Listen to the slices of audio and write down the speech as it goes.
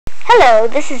Hello,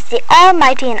 this is the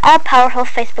almighty and all-powerful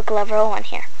Facebook lover one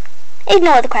here.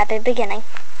 Ignore the crappy beginning.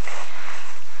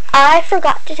 I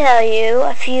forgot to tell you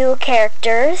a few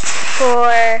characters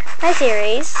for my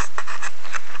series.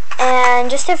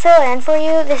 And just to fill in for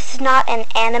you, this is not an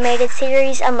animated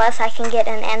series unless I can get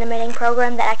an animating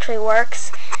program that actually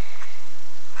works.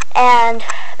 And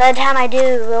by the time I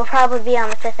do, we'll probably be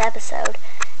on the 5th episode.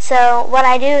 So what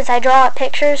I do is I draw up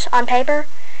pictures on paper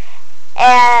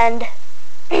and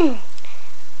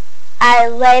I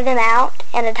lay them out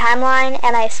in a timeline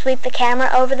and I sweep the camera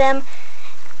over them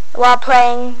while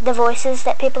playing the voices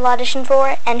that people auditioned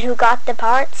for and who got the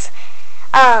parts.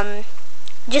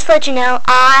 Just to let you know,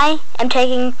 I am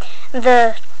taking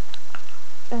the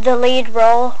lead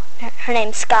role. Her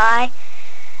name's Sky.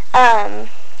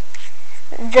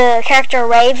 The character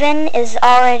Raven is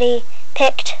already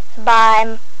picked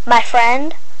by my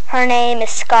friend. Her name is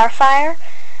Scarfire.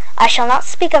 I shall not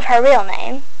speak of her real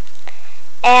name.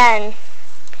 And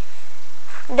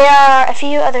there are a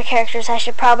few other characters I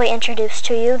should probably introduce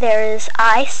to you. There is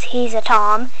Ice. He's a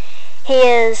Tom. He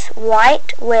is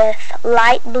white with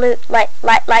light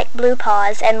blue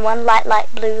paws and one light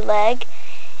blue leg,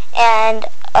 and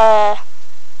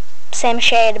same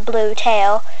shade of blue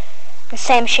tail, and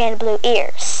same shade of blue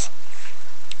ears.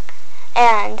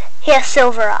 And he has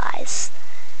silver eyes.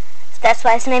 That's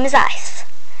why his name is Ice.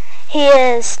 He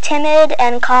is timid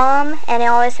and calm, and he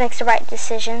always makes the right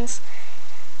decisions.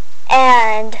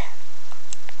 And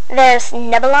there's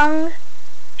Nebelung.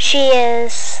 She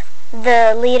is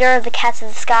the leader of the Cats of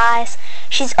the Skies.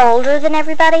 She's older than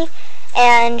everybody,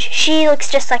 and she looks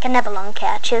just like a Nebelung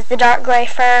cat. She has the dark gray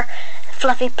fur,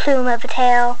 fluffy plume of a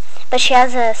tail, but she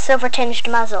has a silver-tinged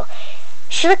muzzle.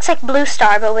 She looks like Blue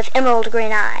Star, but with emerald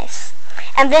green eyes.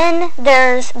 And then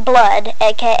there's Blood,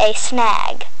 aka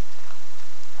Snag.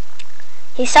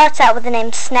 He starts out with the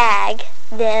name Snag,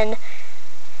 then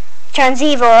turns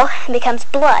evil and becomes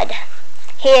Blood.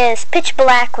 He is pitch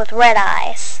black with red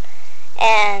eyes,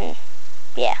 and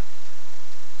yeah.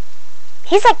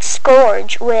 He's like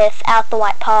Scourge without the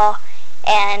white paw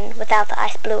and without the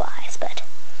ice blue eyes, but.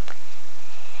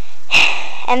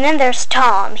 And then there's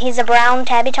Tom. He's a brown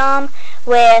tabby Tom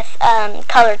with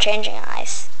color changing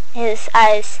eyes. His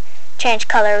eyes change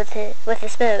color with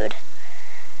his mood.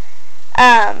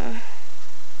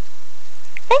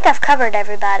 I think I've covered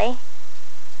everybody.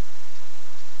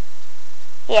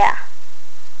 Yeah.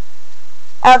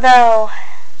 Although,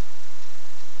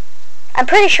 I'm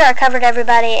pretty sure I covered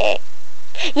everybody.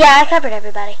 Yeah, I covered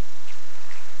everybody.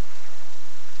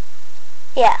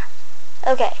 Yeah.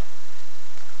 Okay.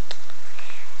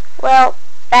 Well,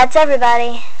 that's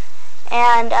everybody.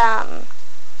 And,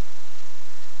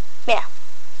 yeah.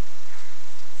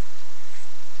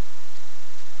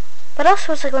 What else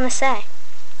was I going to say?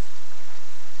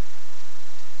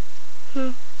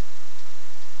 Oh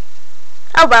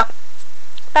well.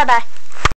 Bye-bye.